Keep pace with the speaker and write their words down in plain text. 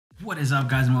What is up,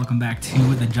 guys, and welcome back to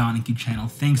the John and Q channel.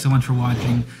 Thanks so much for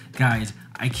watching. Guys,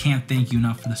 I can't thank you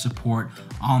enough for the support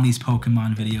on these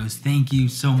Pokemon videos. Thank you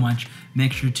so much.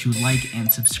 Make sure to like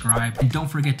and subscribe. And don't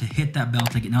forget to hit that bell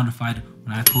to get notified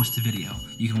when I post a video.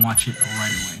 You can watch it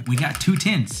right away. We got 2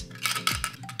 tins,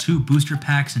 2 booster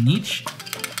packs in each,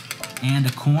 and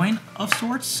a coin of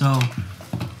sorts. So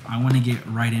I want to get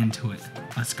right into it.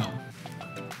 Let's go.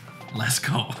 Let's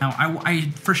go. Now,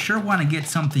 I for sure want to get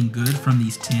something good from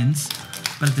these tins,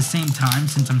 but at the same time,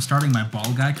 since I'm starting my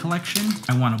ball guy collection,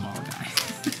 I want a ball guy.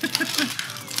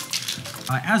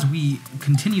 As we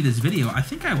continue this video, I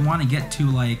think I want to get to,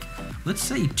 like, let's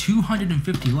say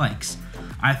 250 likes.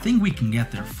 I think we can get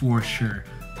there for sure.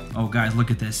 Oh, guys, look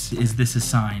at this. Is this a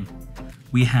sign?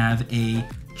 We have a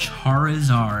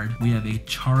Charizard. We have a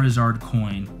Charizard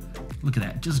coin. Look at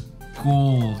that. Just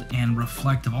gold and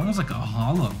reflective, almost like a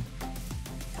hollow.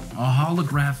 A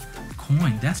holograph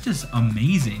coin. That's just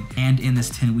amazing. And in this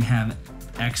tin, we have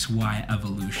XY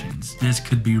evolutions. This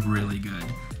could be really good.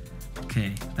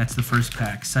 Okay, that's the first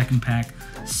pack. Second pack,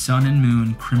 Sun and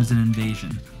Moon Crimson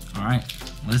Invasion. All right,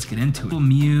 let's get into it.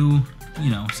 Mew,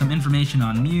 you know, some information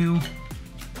on Mew.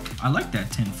 I like that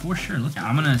tin for sure. Look,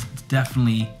 I'm gonna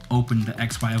definitely open the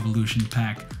XY evolution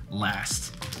pack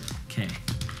last. Okay,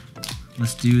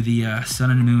 let's do the Sun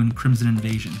and Moon Crimson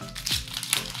Invasion.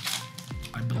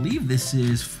 I believe this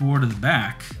is 4 to the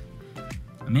back.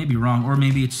 I may be wrong, or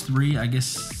maybe it's 3. I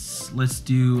guess let's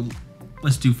do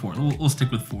 4. We'll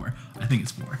stick with 4. I think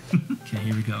it's 4. Okay,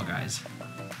 here we go, guys.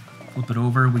 Flip it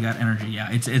over. We got energy. Yeah,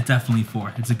 it's definitely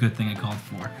 4. It's a good thing I called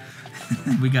 4.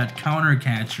 We got Counter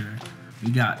Catcher.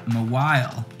 We got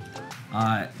Mawile,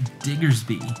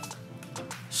 Diggersby,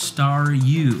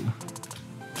 Staryu,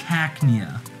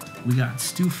 Cacnea. We got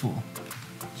Stufel,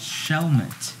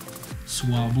 Shelmet,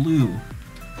 Swablu.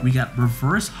 We got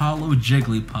Reverse Hollow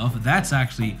Jigglypuff. That's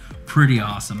actually pretty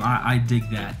awesome. I dig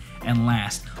that. And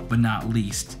last but not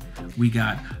least, we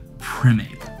got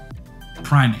Primeape.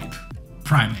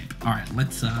 All right,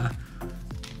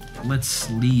 let's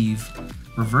leave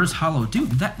Reverse Hollow. Dude,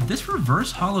 this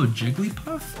Reverse Hollow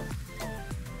Jigglypuff,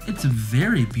 it's a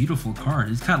very beautiful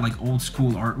card. It's got like old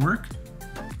school artwork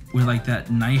with like that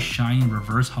nice shiny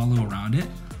Reverse Hollow around it.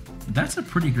 That's a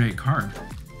pretty great card.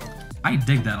 I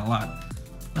dig that a lot.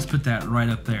 Let's put that right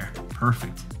up there.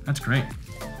 Perfect. That's great.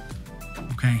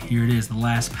 Okay, here it is, the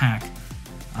last pack.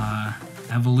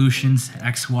 Evolutions,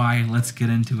 XY, let's get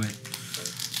into it.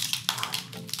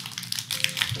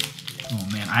 Oh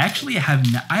man, I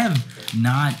have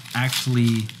not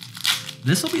actually,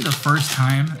 this will be the first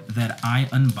time that I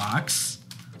unbox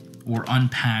or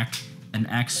unpack an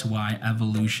XY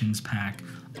Evolutions pack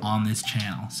on this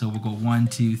channel. So we'll go 1,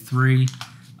 2, 3.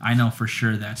 I know for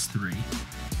sure that's 3.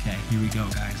 Okay, here we go,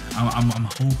 guys. I'm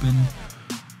hoping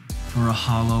for a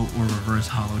hollow or reverse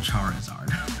hollow Charizard.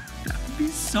 That would be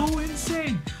so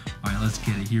insane. All right, let's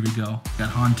get it. Here we go. Got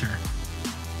Hunter,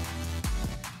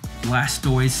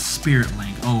 Blastoise, Spirit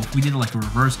Link. Oh, if we did like a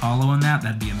reverse hollow in that,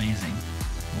 that'd be amazing.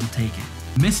 We'll take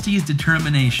it. Misty's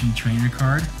Determination trainer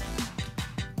card.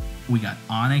 We got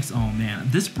Onyx. Oh man,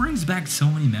 this brings back so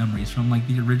many memories from like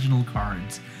the original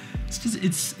cards. It's just,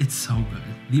 it's so good.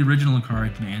 The original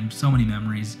cards, man, so many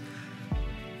memories.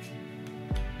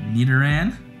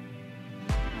 Nidoran,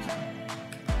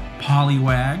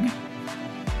 Poliwag,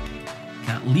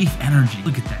 got Leaf Energy.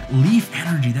 Look at that, Leaf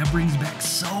Energy. That brings back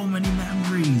so many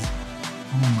memories.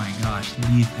 Oh my gosh,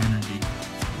 Leaf Energy.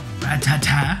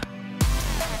 Rattata.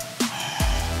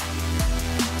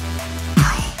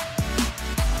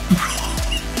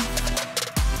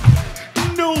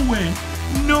 No way,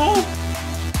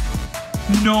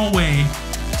 no way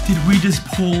did we just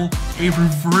pull a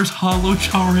reverse hollow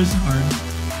Charizard.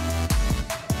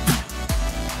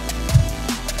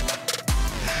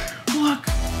 Look,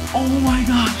 oh my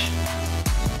gosh,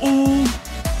 oh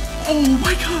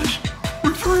my gosh,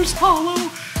 reverse hollow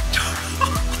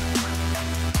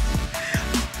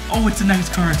Oh, it's the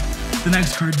next card. The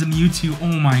next card's a Mewtwo.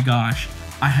 Oh my gosh,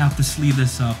 I have to sleeve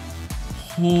this up.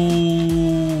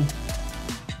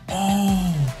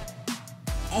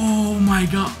 Oh my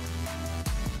god.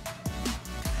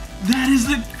 That is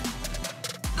the...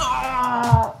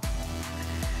 Oh!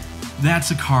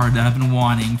 That's a card that I've been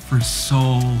wanting for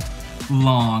so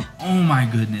long. Oh my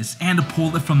goodness. And to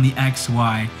pull it from the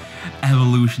XY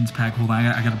Evolutions pack. Hold on,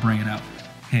 I gotta bring it up.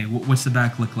 Okay, what's the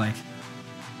back look like?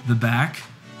 The back,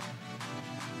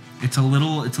 it's a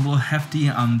little hefty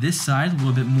on this side, a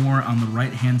little bit more on the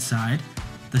right-hand side.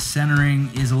 The centering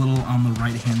is a little on the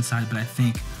right-hand side, but I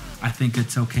think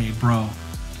it's okay, bro.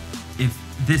 If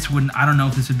this wouldn't, I don't know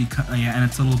if this would be, yeah, and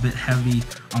it's a little bit heavy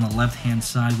on the left-hand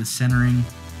side with centering.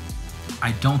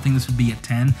 I don't think this would be a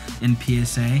 10 in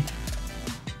PSA.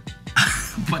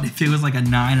 But if it was like a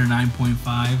 9 or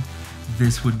 9.5,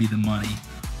 this would be the money.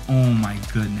 Oh my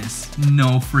goodness.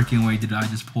 No freaking way did I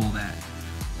just pull that.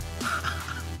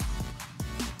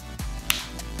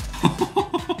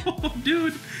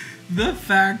 Dude, the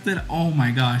fact that, oh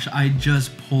my gosh, I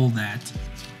just pulled that.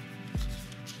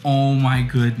 Oh my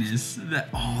goodness.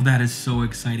 That is so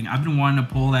exciting. I've been wanting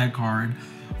to pull that card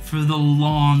for the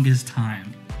longest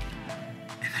time.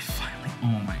 And I finally,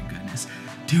 oh my goodness.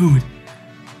 Dude,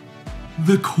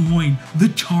 the coin, the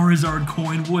Charizard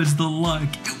coin was the luck.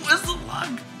 It was the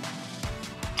luck.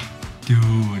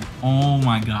 Dude, oh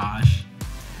my gosh.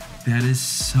 That is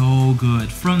so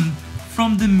good. From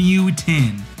the Mew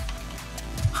tin.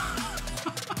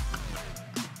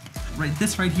 Right,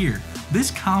 this right here. This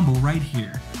combo right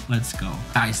here. Let's go.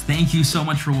 Guys, thank you so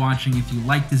much for watching. If you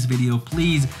like this video,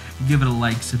 please give it a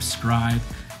like, subscribe,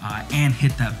 and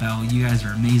hit that bell. You guys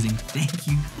are amazing. Thank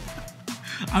you.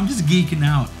 I'm just geeking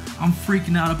out. I'm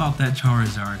freaking out about that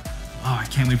Charizard. Oh, I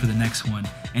can't wait for the next one.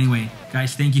 Anyway,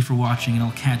 guys, thank you for watching, and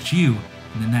I'll catch you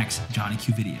in the next Johnny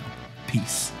Q video.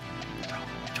 Peace.